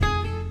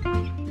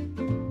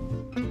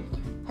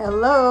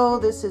Hello,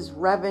 this is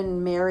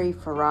Reverend Mary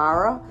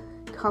Ferrara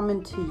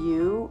coming to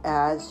you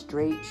as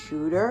Straight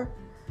Shooter.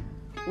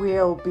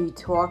 We'll be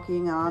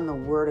talking on the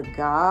Word of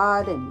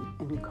God and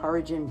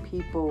encouraging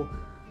people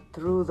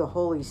through the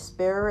Holy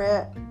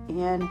Spirit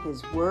and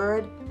His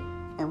Word.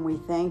 And we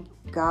thank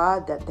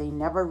God that they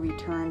never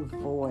return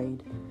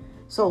void.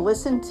 So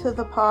listen to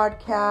the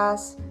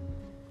podcast.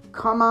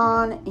 Come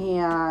on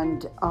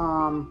and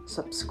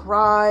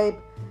subscribe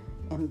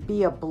and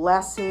be a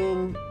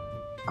blessing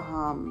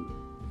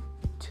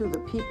to the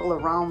people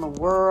around the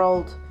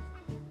world.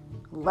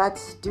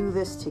 Let's do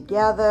this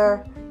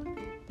together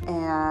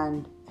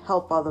and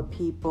help other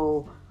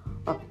people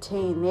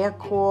obtain their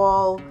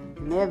call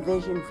and their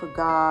vision for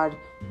God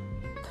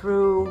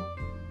through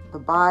the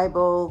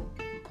Bible,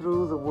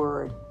 through the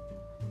Word.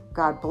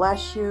 God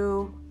bless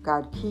you.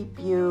 God keep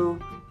you.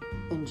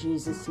 In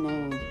Jesus'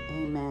 name,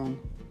 amen.